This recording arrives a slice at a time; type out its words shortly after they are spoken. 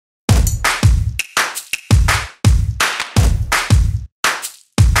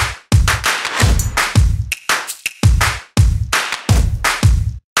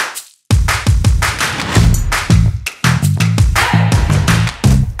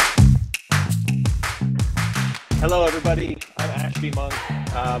Hello, everybody. I'm Ashby Monk.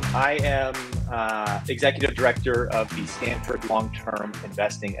 I am Executive Director of the Stanford Long-Term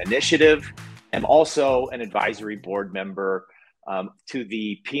Investing Initiative. I'm also an advisory board member to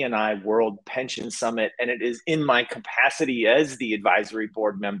the P&I World Pension Summit, and it is in my capacity as the advisory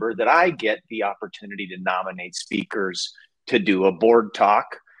board member that I get the opportunity to nominate speakers to do a board talk.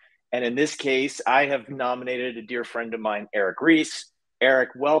 And in this case, I have nominated a dear friend of mine, Eric Ries. Eric,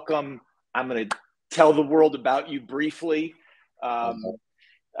 welcome. I'm going to tell the world about you briefly.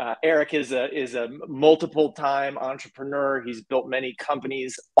 Eric is a multiple-time entrepreneur. He's built many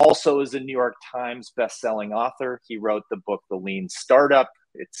companies. Also is a New York Times best-selling author. He wrote the book, The Lean Startup.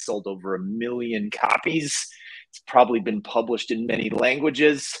 It's sold over 1 million copies. It's probably been published in many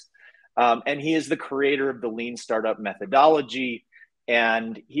languages. And he is the creator of the Lean Startup methodology.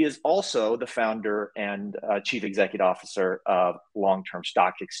 And he is also the founder and chief executive officer of Long-Term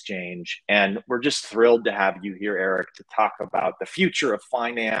Stock Exchange. And we're just thrilled to have you here, Eric, to talk about the future of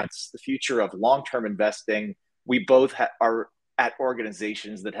finance, the future of long-term investing. We both are at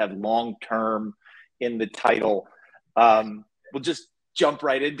organizations that have long-term in the title. We'll just jump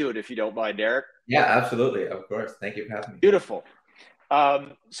right into it if you don't mind, Eric. Yeah, absolutely. Of course. Thank you for having me. Beautiful.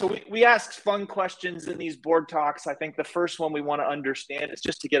 So we ask fun questions in these board talks. I think the first one we want to understand is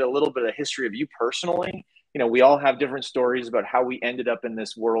just to get a little bit of history of you personally. You know, we all have different stories about how we ended up in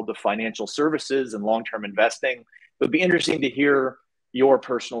this world of financial services and long-term investing. It would be interesting to hear your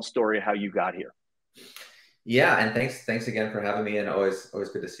personal story of how you got here. Yeah, and thanks again for having me, and always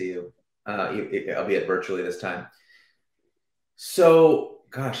good to see you, albeit virtually this time. So,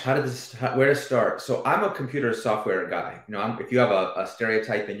 gosh, where to start? So I'm a computer software guy. You know, if you have a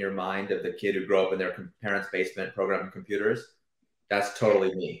stereotype in your mind of the kid who grew up in their parents' basement programming computers, that's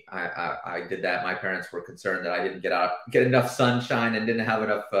totally me. I did that. My parents were concerned that I didn't get enough sunshine and didn't have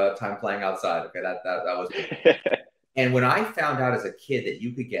enough time playing outside. Okay, that was me. And when I found out as a kid that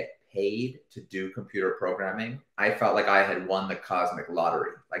you could get paid to do computer programming, I felt like I had won the cosmic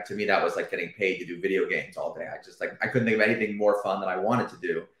lottery. Like, to me, that was like getting paid to do video games all day. I couldn't think of anything more fun that I wanted to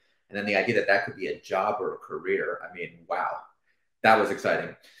do. And then the idea that that could be a job or a career, I mean, wow, that was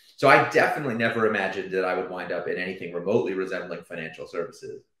exciting. So I definitely never imagined that I would wind up in anything remotely resembling financial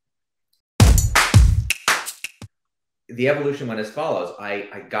services. The evolution went as follows.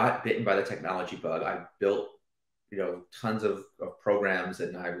 I got bitten by the technology bug. I built tons of programs,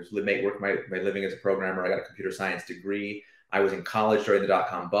 and I was working my living as a programmer. I got a computer science degree. I was in college during the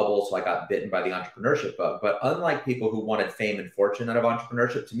dot-com bubble, so I got bitten by the entrepreneurship bug. But unlike people who wanted fame and fortune out of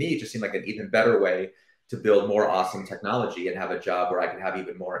entrepreneurship, to me, it just seemed like an even better way to build more awesome technology and have a job where I could have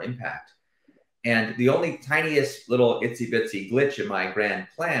even more impact. And the only tiniest little itsy bitsy glitch in my grand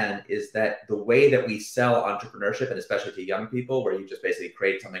plan is that the way that we sell entrepreneurship, and especially to young people, where you just basically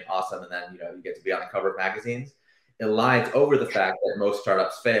create something awesome and then you get to be on the cover of magazines, it lies over the fact that most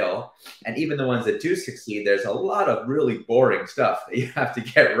startups fail. And even the ones that do succeed, there's a lot of really boring stuff that you have to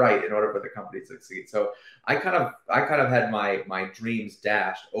get right in order for the company to succeed. So I kind of had my dreams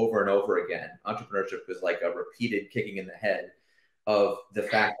dashed over and over again. Entrepreneurship was like a repeated kicking in the head of the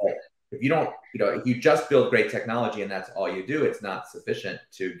fact that if you don't, if you just build great technology and that's all you do, it's not sufficient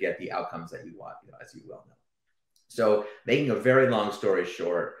to get the outcomes that you want, as you well know. So making a very long story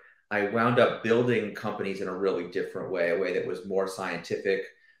short, I wound up building companies in a really different way, a way that was more scientific,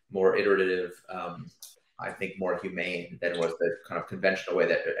 more iterative, I think more humane than was the kind of conventional way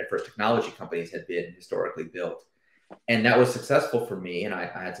that at first technology companies had been historically built. And that was successful for me. And I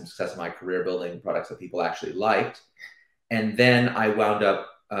had some success in my career building products that people actually liked. And then I wound up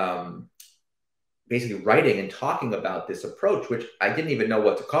basically writing and talking about this approach, which I didn't even know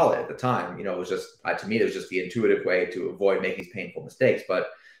what to call it at the time. It was just, to me, it was just the intuitive way to avoid making these painful mistakes.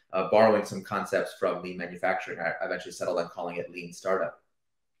 But borrowing some concepts from lean manufacturing, I eventually settled on calling it Lean Startup.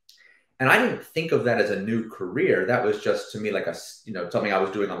 And I didn't think of that as a new career. That was just, to me, like something I was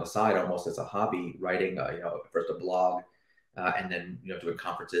doing on the side, almost as a hobby, writing, first a blog, and then, doing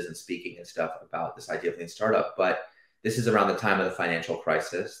conferences and speaking and stuff about this idea of Lean Startup. But this is around the time of the financial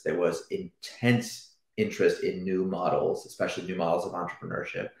crisis. There was intense interest in new models, especially new models of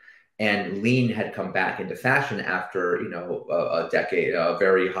entrepreneurship. And lean had come back into fashion after, a decade, a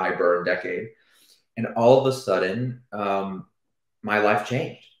very high burn decade. And all of a sudden, my life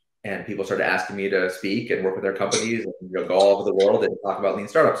changed. And people started asking me to speak and work with their companies and go all over the world and talk about lean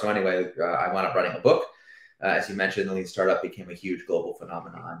startups. So anyway, I wound up writing a book. As you mentioned, the lean startup became a huge global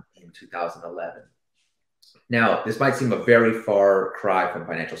phenomenon in 2011. Now, this might seem a very far cry from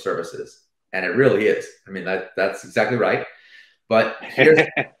financial services, and it really is. I mean, that's exactly right. But here's...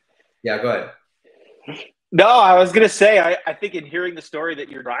 Yeah, go ahead. No, I was going to say, I think in hearing the story that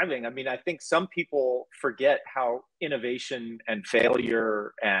you're driving, I mean, I think some people forget how innovation and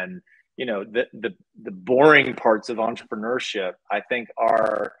failure and, you know, the boring parts of entrepreneurship, I think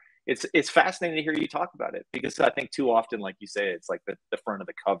are, it's fascinating to hear you talk about it, because I think too often, like you say, it's like the front of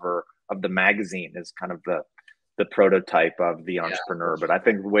the cover of the magazine is kind of the prototype of the Yeah. entrepreneur. But I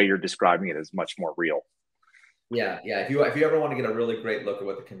think the way you're describing it is much more real. Yeah, yeah. If you ever want to get a really great look at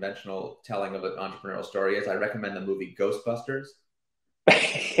what the conventional telling of an entrepreneurial story is, I recommend the movie Ghostbusters.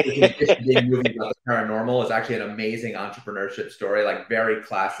 Which is just being movie about the paranormal. Is actually an amazing entrepreneurship story, like very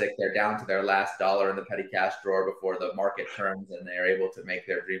classic. They're down to their last dollar in the petty cash drawer before the market turns, and they're able to make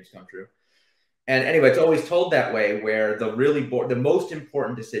their dreams come true. And anyway, it's always told that way, where the most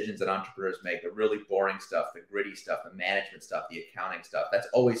important decisions that entrepreneurs make, the really boring stuff, the gritty stuff, the management stuff, the accounting stuff, that's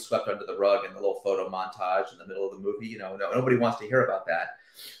always swept under the rug in the little photo montage in the middle of the movie. You know, nobody wants to hear about that.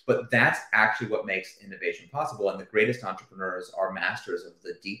 But that's actually what makes innovation possible. And the greatest entrepreneurs are masters of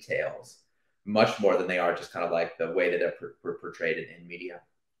the details, much more than they are just kind of like the way that they're portrayed in media.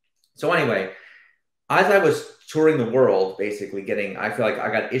 So anyway, as I was touring the world, basically I feel like I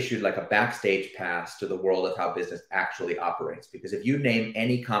got issued like a backstage pass to the world of how business actually operates. Because if you name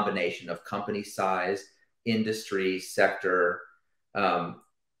any combination of company size, industry, sector,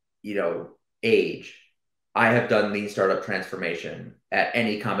 you know, age, I have done lean startup transformation at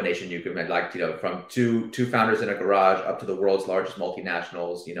any combination you could, like, you know, from two founders in a garage up to the world's largest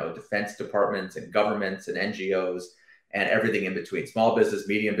multinationals, you know, defense departments and governments and NGOs and everything in between. Small business,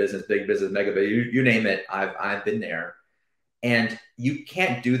 medium business, big business, mega business, you name it, I've been there. And you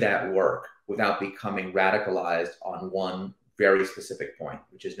can't do that work without becoming radicalized on one very specific point,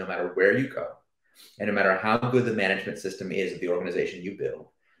 which is no matter where you go and no matter how good the management system is of the organization you build,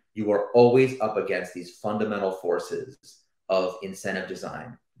 you are always up against these fundamental forces of incentive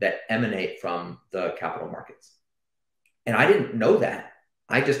design that emanate from the capital markets. And I didn't know that.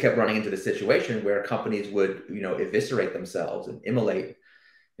 I just kept running into the situation where companies would, you know, eviscerate themselves and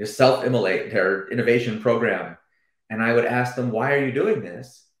self-immolate their innovation program. And I would ask them, why are you doing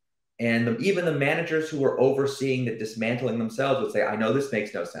this? And even the managers who were overseeing the dismantling themselves would say, I know this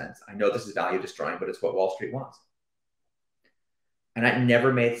makes no sense. I know this is value destroying, but it's what Wall Street wants. And that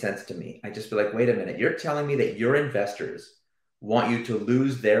never made sense to me. I just feel like, wait a minute, you're telling me that your investors want you to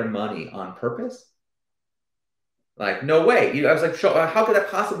lose their money on purpose? Like, no way. I was like, how could that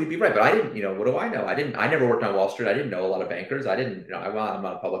possibly be right? But I didn't, you know, what do I know? I never worked on Wall Street. I didn't know a lot of bankers. I didn't, you know, I'm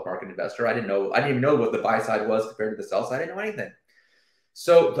not a public market investor. I didn't even know what the buy side was compared to the sell side. I didn't know anything.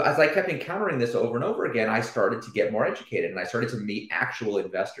 So as I kept encountering this over and over again, I started to get more educated and I started to meet actual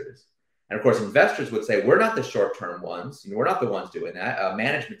investors. And of course, investors would say, we're not the short-term ones. You know, we're not the ones doing that.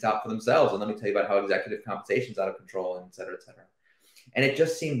 Management's out for themselves. And let me tell you about how executive compensation is out of control, and et cetera, et cetera. And it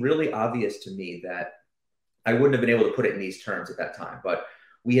just seemed really obvious to me that I wouldn't have been able to put it in these terms at that time. But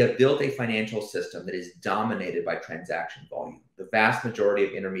we have built a financial system that is dominated by transaction volume. The vast majority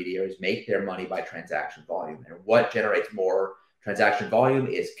of intermediaries make their money by transaction volume. And what generates more transaction volume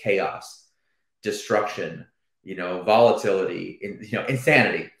is chaos, destruction, you know, volatility, you know,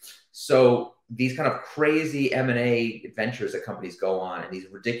 insanity. So these kind of crazy M&A adventures that companies go on, and these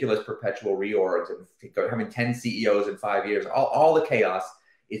ridiculous perpetual reorgs and having 10 CEOs in 5 years, all the chaos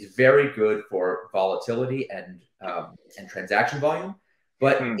is very good for volatility and transaction volume,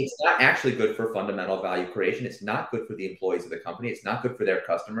 but it's not actually good for fundamental value creation. It's not good for the employees of the company. It's not good for their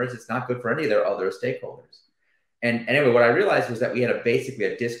customers. It's not good for any of their other stakeholders. And anyway, what I realized was that we had basically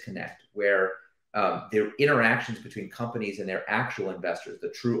a disconnect where the interactions between companies and their actual investors,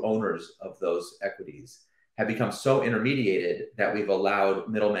 the true owners of those equities, have become so intermediated that we've allowed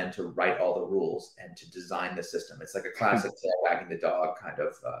middlemen to write all the rules and to design the system. It's like a classic tail wagging the dog kind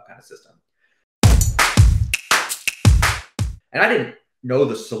of system. And I didn't know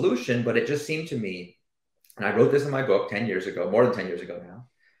the solution, but it just seemed to me, and I wrote this in my book 10 years ago, more than 10 years ago now.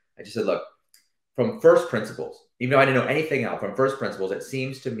 I just said, look, from first principles, even though I didn't know anything else, from first principles, it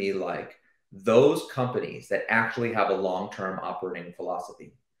seems to me like those companies that actually have a long-term operating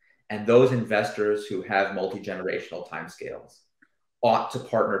philosophy and those investors who have multi-generational timescales ought to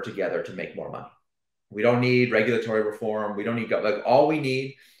partner together to make more money. We don't need regulatory reform. We don't need, like, all we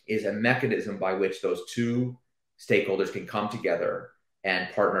need is a mechanism by which those two stakeholders can come together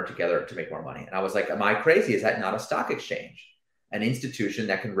and partner together to make more money. And I was like, am I crazy? Is that not a stock exchange? An institution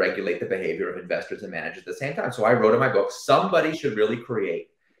that can regulate the behavior of investors and managers at the same time. So I wrote in my book, somebody should really create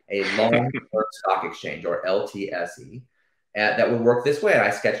a long-term stock exchange, or LTSE, that would work this way. And I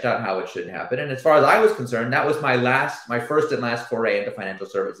sketched out how it should happen. And as far as I was concerned, that was my first and last foray into financial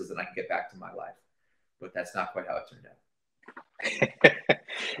services, and I can get back to my life. But that's not quite how it turned out.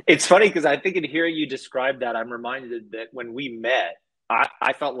 It's funny because I think in hearing you describe that, I'm reminded that when we met,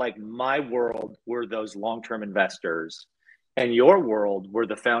 I felt like my world were those long-term investors, and your world were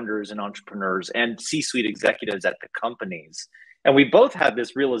the founders and entrepreneurs and C-suite executives at the companies. And we both had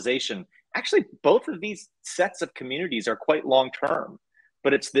this realization. Actually, both of these sets of communities are quite long-term,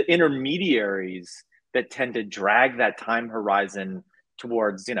 but it's the intermediaries that tend to drag that time horizon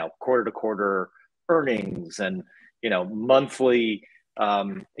towards, quarter to quarter earnings and, monthly,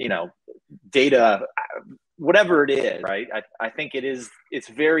 you know, data, whatever it is, right? I think it's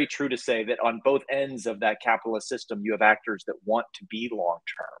very true to say that on both ends of that capitalist system, you have actors that want to be long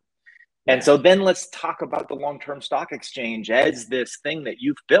term. And so then let's talk about the long term stock exchange as this thing that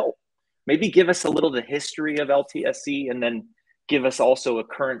you've built. Maybe give us a little of the history of LTSE and then give us also a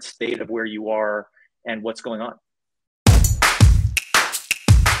current state of where you are and what's going on.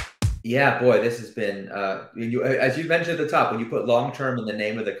 Yeah, boy, this has been, as you mentioned at the top, when you put long-term in the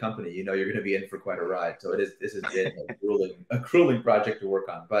name of the company, you're going to be in for quite a ride. So this has been a grueling project to work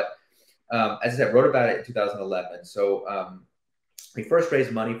on. But as I said, wrote about it in 2011. So we first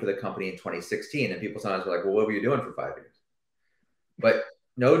raised money for the company in 2016, and people sometimes were like, well, what were you doing for 5 years? But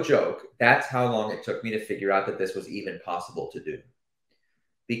no joke, that's how long it took me to figure out that this was even possible to do.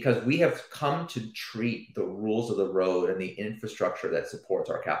 Because we have come to treat the rules of the road and the infrastructure that supports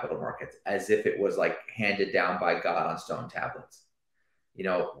our capital markets as if it was like handed down by God on stone tablets.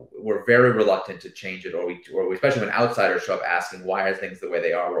 We're very reluctant to change it, or we especially when outsiders show up asking why are things the way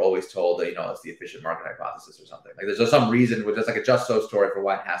they are, we're always told that, it's the efficient market hypothesis or something. Like there's some reason, which is like a just so story for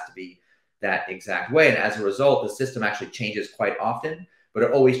why it has to be that exact way. And as a result, the system actually changes quite often, but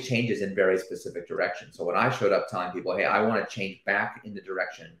it always changes in very specific directions. So when I showed up telling people, hey, I want to change back in the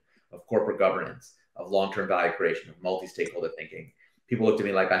direction of corporate governance, of long-term value creation, of multi-stakeholder thinking, people looked at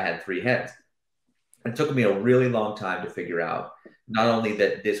me like I had three heads. It took me a really long time to figure out not only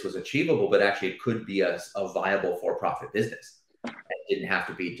that this was achievable, but actually it could be a viable for-profit business. It didn't have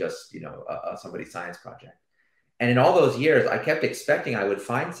to be just, somebody's science project. And in all those years, I kept expecting I would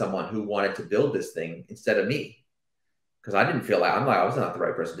find someone who wanted to build this thing instead of me. Because I didn't feel like I was not the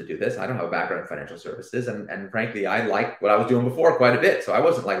right person to do this. I don't have a background in financial services. And frankly, I liked what I was doing before quite a bit. So I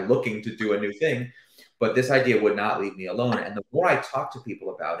wasn't like looking to do a new thing, but this idea would not leave me alone. And the more I talked to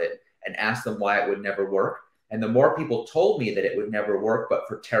people about it and asked them why it would never work, and the more people told me that it would never work, but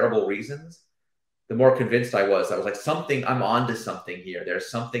for terrible reasons, the more convinced I was. I was like, I'm onto something here.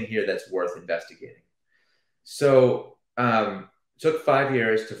 There's something here that's worth investigating. So, took 5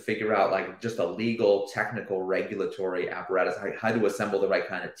 years to figure out like just a legal, technical, regulatory apparatus, how to assemble the right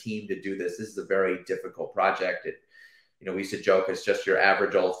kind of team to do this. This is a very difficult project. We used to joke it's just your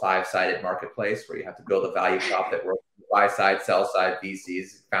average old five-sided marketplace where you have to build a value prop that works buy side, sell side,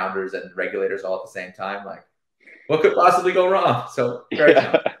 VCs, founders, and regulators all at the same time. Like, what could possibly go wrong? So very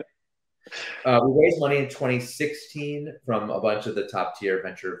challenging. We raised money in 2016 from a bunch of the top tier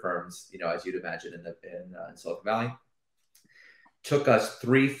venture firms, as you'd imagine in Silicon Valley. Took us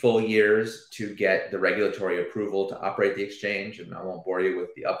 3 full years to get the regulatory approval to operate the exchange. And I won't bore you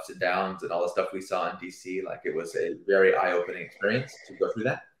with the ups and downs and all the stuff we saw in DC. Like it was a very eye-opening experience to go through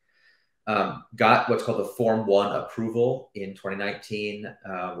that. Got what's called the Form 1 approval in 2019.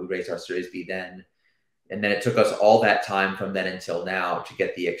 We raised our Series B then. And then it took us all that time from then until now to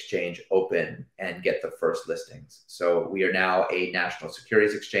get the exchange open and get the first listings. So we are now a national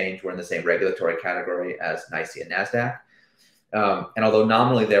securities exchange. We're in the same regulatory category as NYSE and NASDAQ. And although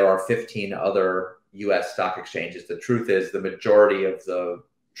nominally there are 15 other US stock exchanges, the truth is the majority of the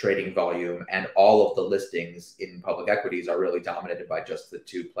trading volume and all of the listings in public equities are really dominated by just the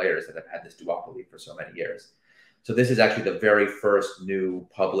 2 players that have had this duopoly for so many years. So this is actually the very first new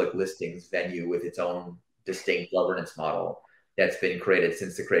public listings venue with its own distinct governance model that's been created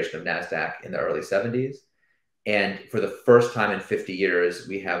since the creation of NASDAQ in the early 70s. And for the first time in 50 years,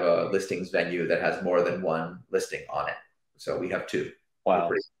 we have a listings venue that has more than 1 listing on it. So we have 2.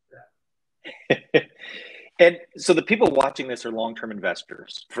 Wow. And so the people watching this are long-term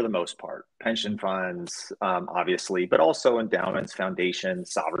investors for the most part, pension funds, obviously, but also endowments,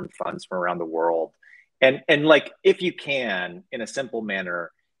 foundations, sovereign funds from around the world. And like, if you can, in a simple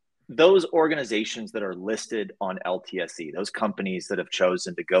manner, those organizations that are listed on LTSE, those companies that have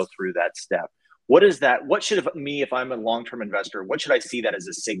chosen to go through that step, what should me, if I'm a long-term investor, what should I see that as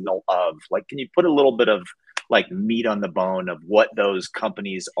a signal of? Like, can you put a little bit of like meat on the bone of what those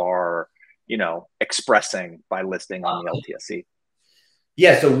companies are, expressing by listing on the LTSE?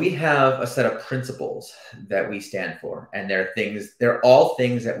 Yeah, so we have a set of principles that we stand for, and they're all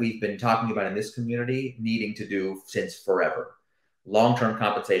things that we've been talking about in this community needing to do since forever. Long-term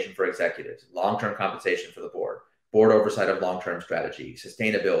compensation for executives, long-term compensation for the board, board oversight of long-term strategy,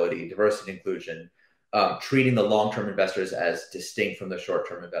 sustainability, diversity and inclusion, treating the long-term investors as distinct from the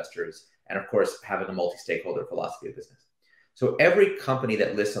short-term investors, and of course, having a multi-stakeholder philosophy of business. So every company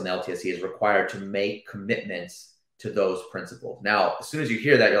that lists on the LTSE is required to make commitments to those principles. Now, as soon as you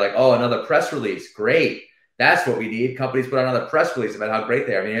hear that, you're like, oh, another press release. Great. That's what we need. Companies put out another press release about how great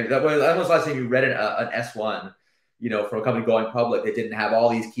they are. I mean, that was the last time you read an S1, from a company going public that didn't have all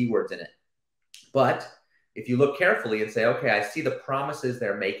these keywords in it. But if you look carefully and say, okay, I see the promises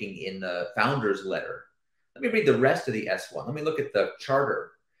they're making in the founder's letter. Let me read the rest of the S1. Let me look at the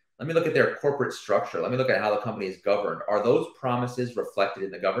charter. Let me look at their corporate structure. Let me look at how the company is governed. Are those promises reflected in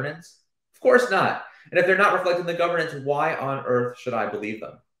the governance? Of course not. And if they're not reflected in the governance, why on earth should I believe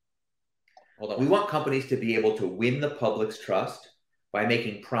them? Hold on. We want companies to be able to win the public's trust by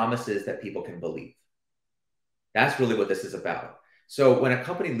making promises that people can believe. That's really what this is about. So when a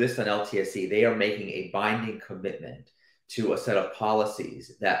company lists on LTSE, they are making a binding commitment to a set of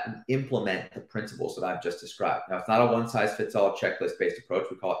policies that implement the principles that I've just described. Now, it's not a one-size-fits-all checklist-based approach.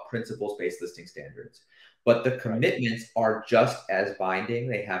 We call it principles-based listing standards. But the commitments are just as binding.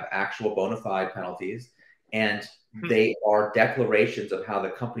 They have actual bona fide penalties, and they are declarations of how the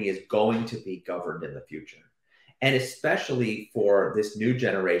company is going to be governed in the future. And especially for this new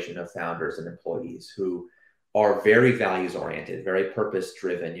generation of founders and employees who are very values-oriented, very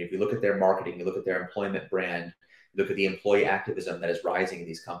purpose-driven. If you look at their marketing, you look at their employment brand, look at the employee activism that is rising in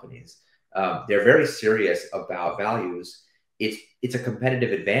these companies. They're very serious about values. It's a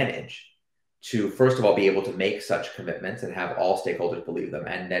competitive advantage to, first of all, be able to make such commitments and have all stakeholders believe them.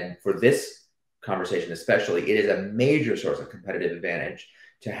 And then for this conversation especially, it is a major source of competitive advantage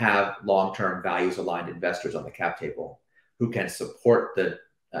to have long-term values-aligned investors on the cap table who can support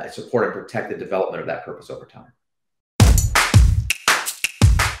and protect the development of that purpose over time.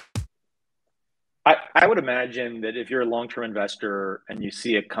 I would imagine that if you're a long-term investor and you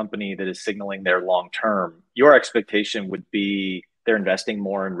see a company that is signaling their long-term, your expectation would be they're investing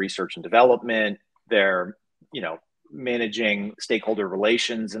more in research and development. They're, managing stakeholder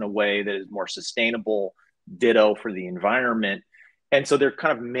relations in a way that is more sustainable, ditto for the environment. And so they're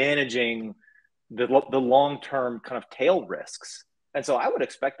kind of managing the long-term kind of tail risks. And so I would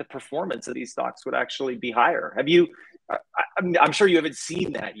expect the performance of these stocks would actually be higher. I'm sure you haven't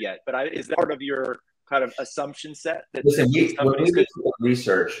seen that yet, but is that part of your kind of assumption set? Listen, when we did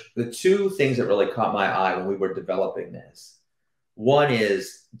research, the two things that really caught my eye when we were developing this, one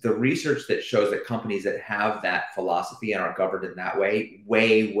is the research that shows that companies that have that philosophy and are governed in that way,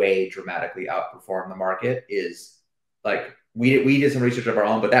 way dramatically outperform the market. Is like, we did some research of our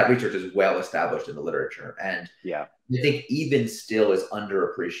own, but that research is well established in the literature. And yeah, I think even still is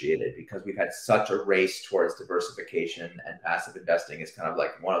underappreciated because we've had such a race towards diversification, and passive investing is kind of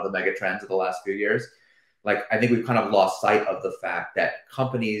like one of the mega trends of the last few years. Like, I think we've kind of lost sight of the fact that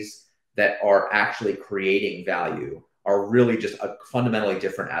companies that are actually creating value are really just a fundamentally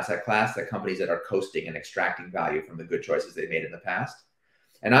different asset class than companies that are coasting and extracting value from the good choices they made in the past.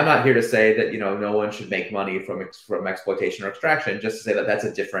 And I'm not here to say that, no one should make money from exploitation or extraction, just to say that that's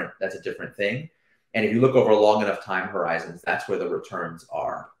a different thing. And if you look over long enough time horizons, that's where the returns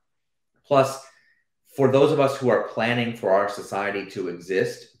are. Plus, for those of us who are planning for our society to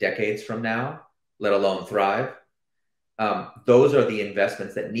exist decades from now, let alone thrive, those are the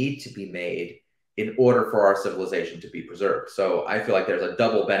investments that need to be made in order for our civilization to be preserved. So I feel like there's a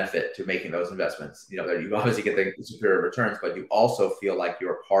double benefit to making those investments. You obviously get the superior returns, but you also feel like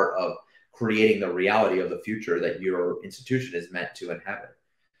you're part of creating the reality of the future that your institution is meant to inhabit.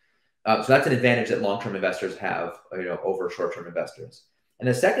 So that's an advantage that long-term investors have, over short-term investors. And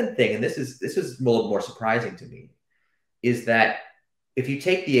the second thing, and this is a little more surprising to me, is that if you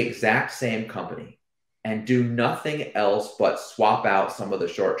take the exact same company and do nothing else but swap out some of the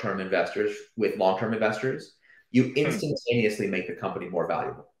short-term investors with long-term investors, you instantaneously make the company more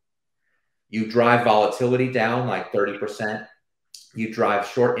valuable. You drive volatility down like 30%. You drive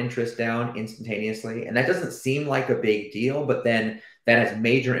short interest down instantaneously. And that doesn't seem like a big deal, but then that has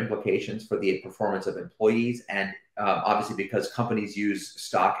major implications for the performance of employees. And obviously, because companies use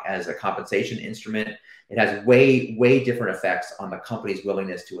stock as a compensation instrument, it has way different effects on the company's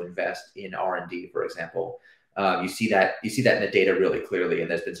willingness to invest in R&D, for example. You see that in the data really clearly, and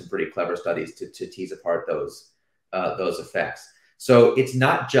there's been some pretty clever studies to tease apart those effects. So it's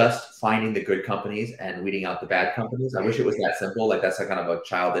not just finding the good companies and weeding out the bad companies. I wish it was that simple. Like, that's a kind of a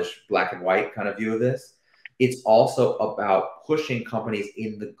childish black and white kind of view of this. It's also about pushing companies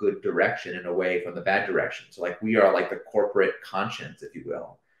in the good direction and away from the bad direction. So like, we are like the corporate conscience, if you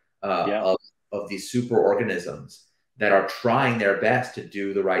will, of these super organisms that are trying their best to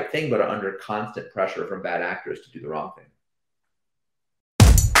do the right thing, but are under constant pressure from bad actors to do the wrong thing.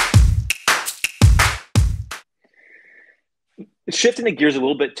 Shifting the gears a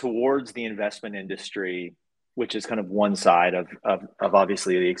little bit towards the investment industry, which is kind of one side of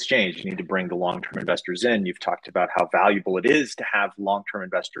obviously the exchange. You need to bring the long-term investors in. You've talked about how valuable it is to have long-term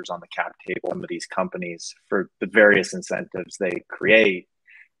investors on the cap table of these companies for the various incentives they create.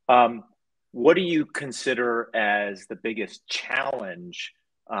 What do you consider as the biggest challenge,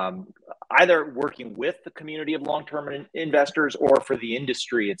 either working with the community of long-term investors or for the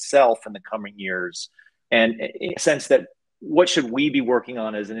industry itself in the coming years? And in a sense that what should we be working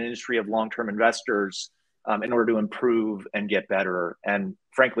on as an industry of long-term investors in order to improve and get better and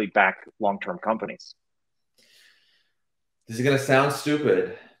frankly back long-term companies? This is going to sound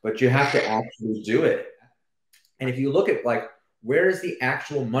stupid, but you have to actually do it. And if you look at like, where is the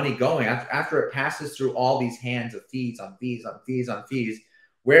actual money going after it passes through all these hands of fees on fees on fees on fees?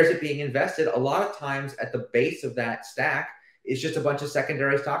 Where is it being invested? A lot of times at the base of that stack is just a bunch of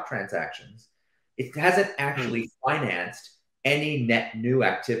secondary stock transactions. It hasn't actually financed any net new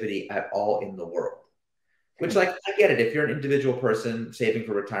activity at all in the world. Which, like, I get it. If you're an individual person saving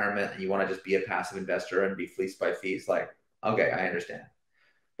for retirement and you want to just be a passive investor and be fleeced by fees, like, okay, I understand.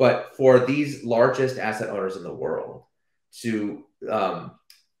 But for these largest asset owners in the world to,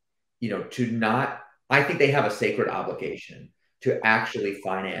 to not, I think they have a sacred obligation to actually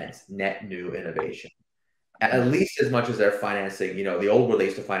finance net new innovation, at least as much as they're financing, the old world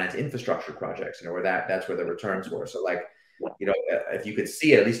used to finance infrastructure projects, where that's where the returns were. So like, if you could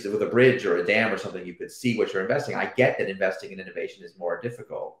see it, at least with a bridge or a dam or something, you could see what you're investing. I get that investing in innovation is more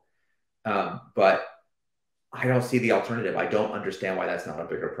difficult, but I don't see the alternative. I don't understand why that's not a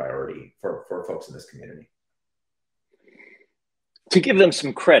bigger priority for folks in this community. To give them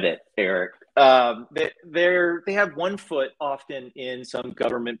some credit, Eric, they have one foot often in some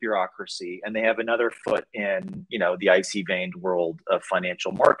government bureaucracy, and they have another foot in the icy veined world of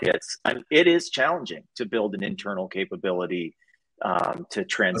financial markets. And it is challenging to build an internal capability to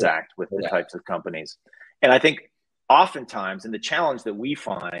transact with the types of companies. And I think oftentimes, and the challenge that we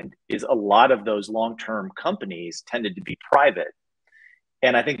find is a lot of those long-term companies tended to be private.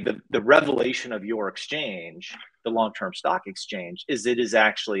 And I think the revelation of your exchange, the long-term stock exchange, is it is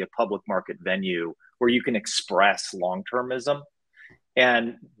actually a public market venue where you can express long-termism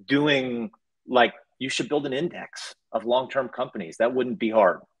and you should build an index of long-term companies. That wouldn't be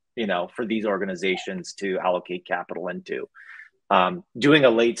hard, for these organizations to allocate capital into. Doing a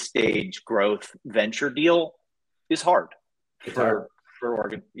late stage growth venture deal is hard for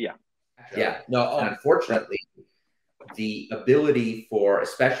Oregon. Yeah. Yeah. No, unfortunately, the ability for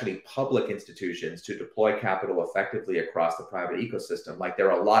especially public institutions to deploy capital effectively across the private ecosystem, like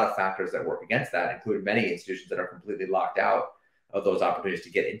there are a lot of factors that work against that, including many institutions that are completely locked out of those opportunities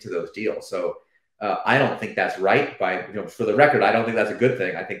to get into those deals. So I don't think that's right. For the record, I don't think that's a good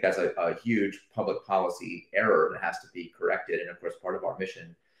thing. I think that's a huge public policy error that has to be corrected. And of course, part of our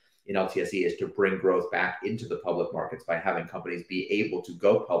mission in LTSE is to bring growth back into the public markets by having companies be able to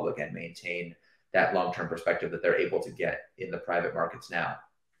go public and maintain that long-term perspective that they're able to get in the private markets now.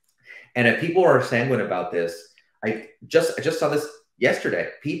 And if people are sanguine about this, I just saw this yesterday.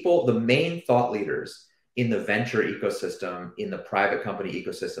 The main thought leaders in the venture ecosystem, in the private company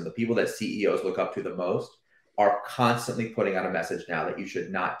ecosystem, the people that CEOs look up to the most, are constantly putting out a message now that you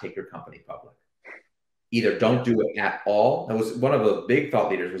should not take your company public. Either don't do it at all. That was one of the big thought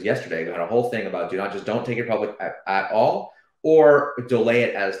leaders was yesterday. We had a whole thing about don't take it public at all, or delay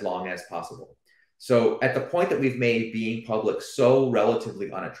it as long as possible. So at the point that we've made being public so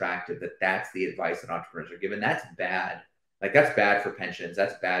relatively unattractive that's the advice that entrepreneurs are given, that's bad. Like that's bad for pensions.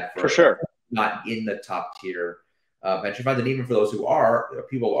 That's bad for sure. Not in the top tier venture funds. And even for those who are,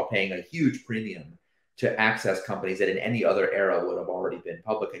 people are paying a huge premium to access companies that in any other era would have already been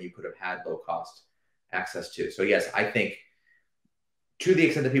public and you could have had low cost access to. So yes, I think to the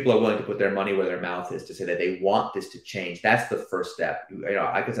extent that people are willing to put their money where their mouth is to say that they want this to change, that's the first step.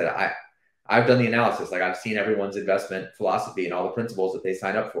 Like I said, I've done the analysis. Like I've seen everyone's investment philosophy and all the principles that they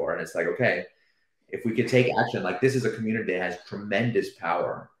sign up for. And it's like, okay, if we could take action, like this is a community that has tremendous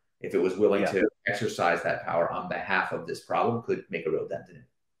power. If it was willing to exercise that power on behalf of this problem, could make a real dent in it.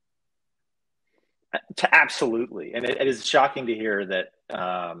 Absolutely. And it is shocking to hear that,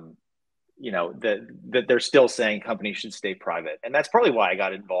 that they're still saying companies should stay private. And that's probably why I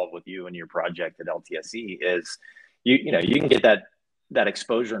got involved with you and your project at LTSE is, you can get that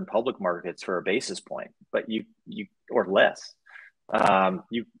exposure in public markets for a basis point, but you or less.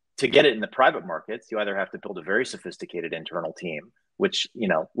 to get it in the private markets, you either have to build a very sophisticated internal team, which, you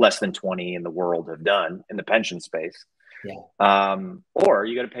know, less than 20 in the world have done in the pension space. Yeah. Or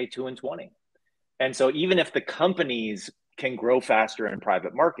you got to pay 2 and 20. And so even if the companies can grow faster in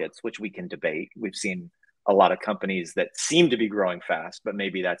private markets, which we can debate, we've seen a lot of companies that seem to be growing fast, but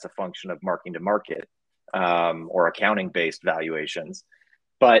maybe that's a function of marking to market or accounting based valuations.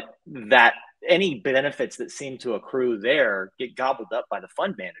 But that any benefits that seem to accrue there get gobbled up by the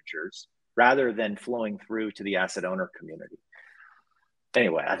fund managers rather than flowing through to the asset owner community.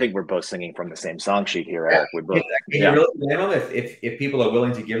 Anyway, I think we're both singing from the same song sheet here, Eric. We both. Can you really blame them if people are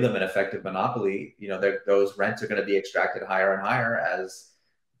willing to give them an effective monopoly? You know, those rents are going to be extracted higher and higher as,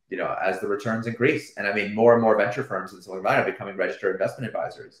 you know, as the returns increase. And I mean, more and more venture firms in Silicon Valley are becoming registered investment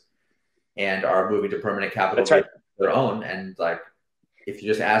advisors and are moving to permanent capital of their own. And like, if you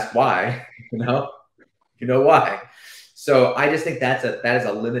just ask why, you know why. So I just think that is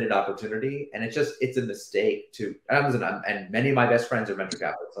a limited opportunity, and it's a mistake to. And many of my best friends are venture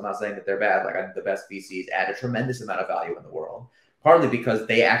capitalists. I'm not saying that they're bad. Like, the best VCs add a tremendous amount of value in the world, partly because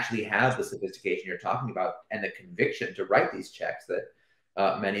they actually have the sophistication you're talking about and the conviction to write these checks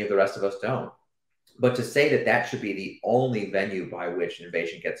that many of the rest of us don't. But to say that that should be the only venue by which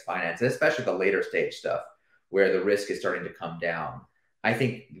innovation gets financed, especially the later stage stuff where the risk is starting to come down, I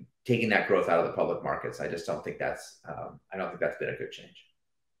think taking that growth out of the public markets, I just don't think that's, I don't think that's been a good change.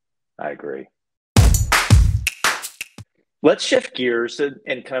 I agree. Let's shift gears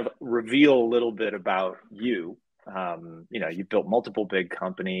and kind of reveal a little bit about you. You know, you've built multiple big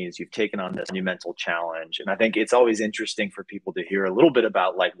companies, you've taken on this monumental challenge. And I think it's always interesting for people to hear a little bit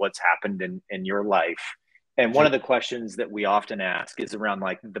about like what's happened in your life. And one of the questions that we often ask is around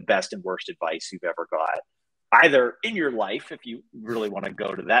like the best and worst advice you've ever got, either in your life, if you really want to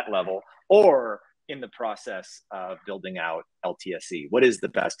go to that level, or in the process of building out LTSE. What is the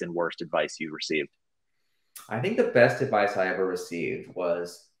best and worst advice you received? I think the best advice I ever received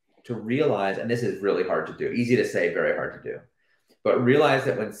was to realize, and this is really hard to do, easy to say, very hard to do, but realize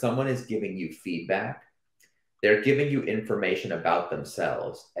that when someone is giving you feedback, they're giving you information about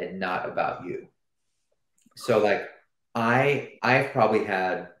themselves and not about you. So like I've probably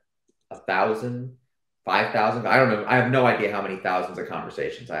had 1,000, 5,000, I don't know. I have no idea how many thousands of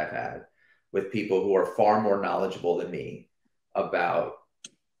conversations I've had with people who are far more knowledgeable than me about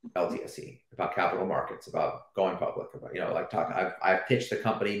LTSE, about capital markets, about going public, about, you know, like I've pitched the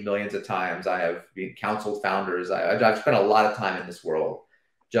company millions of times. I have counseled founders. I've spent a lot of time in this world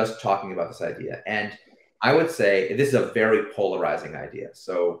just talking about this idea. And I would say this is a very polarizing idea.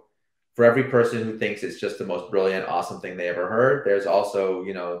 So for every person who thinks it's just the most brilliant, awesome thing they ever heard, there's also,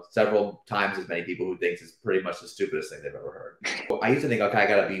 you know, several times as many people who thinks it's pretty much the stupidest thing they've ever heard. I used to think, okay,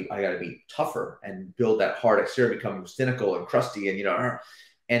 I gotta be tougher and build that hard exterior, become cynical and crusty, and, you know,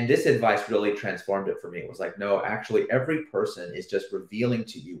 and this advice really transformed it for me. It was like, no, actually, every person is just revealing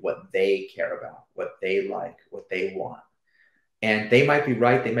to you what they care about, what they like, what they want. And they might be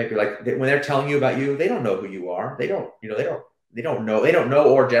right. They might be like, when they're telling you about you, they don't know who you are. They don't know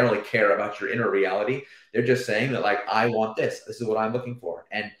or generally care about your inner reality. They're just saying that, like, I want this. This is what I'm looking for.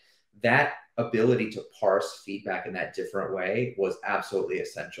 And that ability to parse feedback in that different way was absolutely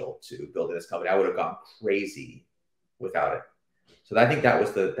essential to building this company. I would have gone crazy without it. So I think that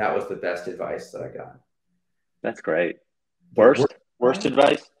was the best advice that I got. That's great. Worst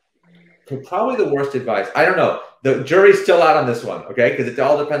advice? Probably the worst advice. I don't know. The jury's still out on this one, okay? Because it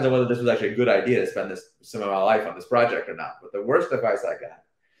all depends on whether this was actually a good idea to spend some of my life on this project or not. But the worst advice I got,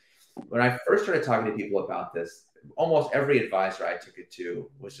 when I first started talking to people about this, almost every advisor I took it to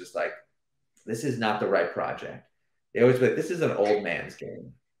was just like, this is not the right project. They always be like, this is an old man's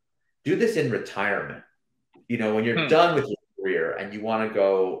game. Do this in retirement. You know, when you're done with your career and you want to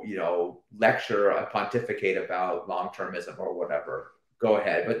go, you know, lecture and pontificate about long-termism or whatever, go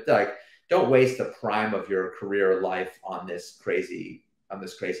ahead. But like, don't waste the prime of your career life on this crazy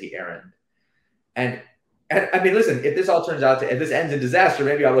errand. And I mean, listen, if this all turns out if this ends in disaster,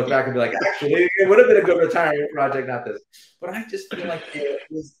 maybe I'll look back and be like, actually, it would have been a good retirement project, not this. But I just feel like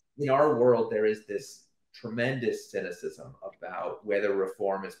in our world, there is this tremendous cynicism about whether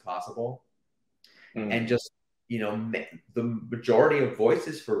reform is possible. And just, you know, the majority of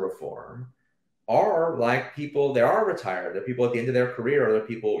voices for reform are like people that are retired. They're people at the end of their career, or they're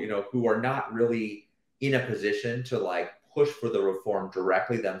people, you know, who are not really in a position to like push for the reform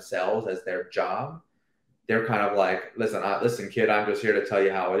directly themselves as their job. They're kind of like, listen, kid, I'm just here to tell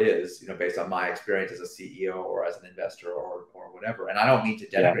you how it is, you know, based on my experience as a CEO or as an investor or whatever. And I don't mean to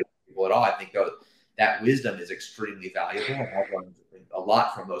denigrate people at all. I think that wisdom is extremely valuable. And I've learned a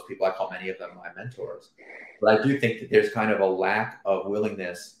lot from those people. I call many of them my mentors. But I do think that there's kind of a lack of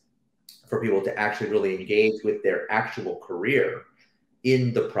willingness for people to actually really engage with their actual career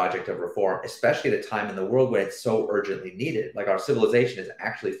in the project of reform, especially at a time in the world when it's so urgently needed. Like our civilization is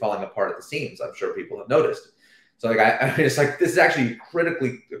actually falling apart at the seams. I'm sure people have noticed. So like, I mean, it's like, this is actually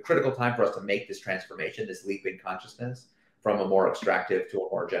a critical time for us to make this transformation, this leap in consciousness from a more extractive to a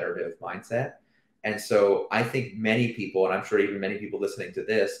more generative mindset. And so I think many people, and I'm sure even many people listening to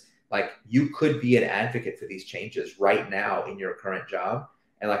this, like you could be an advocate for these changes right now in your current job.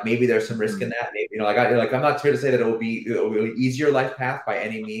 And like, maybe there's some risk in that. Maybe, you know, I'm not here to say that it will be an easier life path by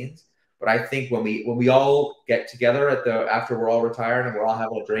any means. But I think when we all get together after we're all retired and we're all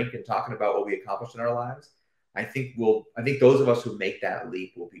having a drink and talking about what we accomplished in our lives, I think those of us who make that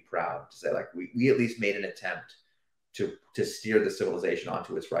leap will be proud to say, like, we at least made an attempt to steer the civilization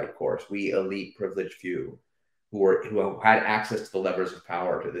onto its right course. We elite privileged few who had access to the levers of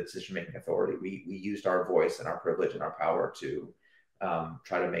power, to the decision-making authority. We used our voice and our privilege and our power to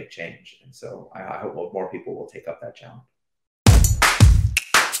try to make change. And so I hope more people will take up that challenge.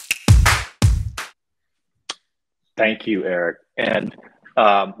 Thank you, Eric. And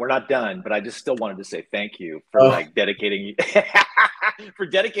we're not done, but I just still wanted to say thank you for like dedicating for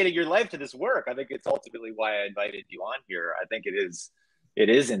dedicating your life to this work. I think it's ultimately why I invited you on here. I think it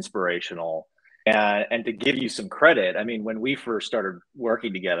is inspirational. And to give you some credit, I mean, when we first started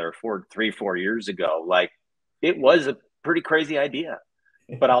working together 4 years ago, like it was a pretty crazy idea.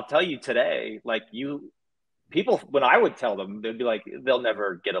 But I'll tell you today, like people, when I would tell them, they'd be like, they'll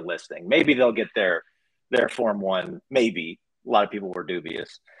never get a listing. Maybe they'll get their Form 1, maybe. A lot of people were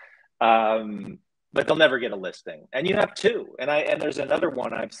dubious. But they'll never get a listing. And you have two. And there's another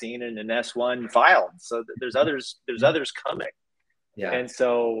one I've seen in an S1 filed. So there's others coming. Yeah. And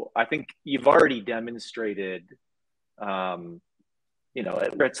so I think you've already demonstrated, you know,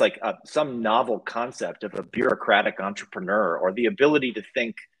 it's like some novel concept of a bureaucratic entrepreneur, or the ability to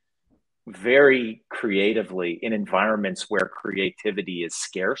think very creatively in environments where creativity is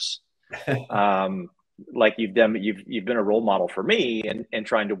scarce. Like you've been a role model for me and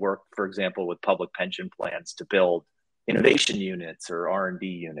trying to work, for example, with public pension plans to build innovation units or R&D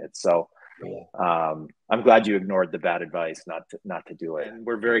units. So I'm glad you ignored the bad advice not to do it. And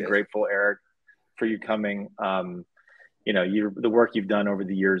we're very grateful, Eric, for you coming. You know, the work you've done over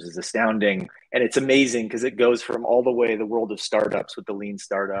the years is astounding, and it's amazing because it goes from all the way the world of startups with the lean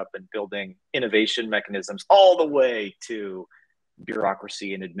startup and building innovation mechanisms, all the way to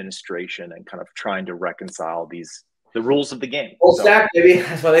bureaucracy and administration and kind of trying to reconcile the rules of the game. Full stack, baby.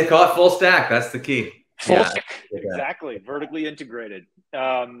 That's why they call it full stack. That's the key. Full stack. Exactly. Vertically integrated.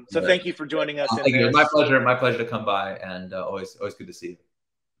 So thank you for joining us. Thank you. My pleasure. My pleasure to come by, and always good to see you.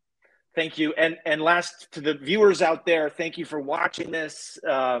 Thank you. And last, to the viewers out there, thank you for watching this.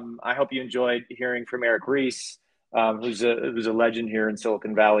 I hope you enjoyed hearing from Eric Ries, who's a legend here in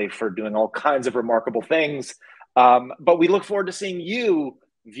Silicon Valley for doing all kinds of remarkable things. But we look forward to seeing you,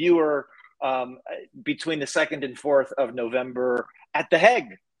 viewer, between the 2nd and 4th of November at The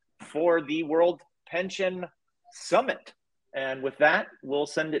Hague for the World Pension Summit. And with that, we'll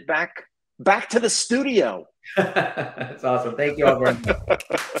send it back to the studio. That's awesome. Thank you all very much.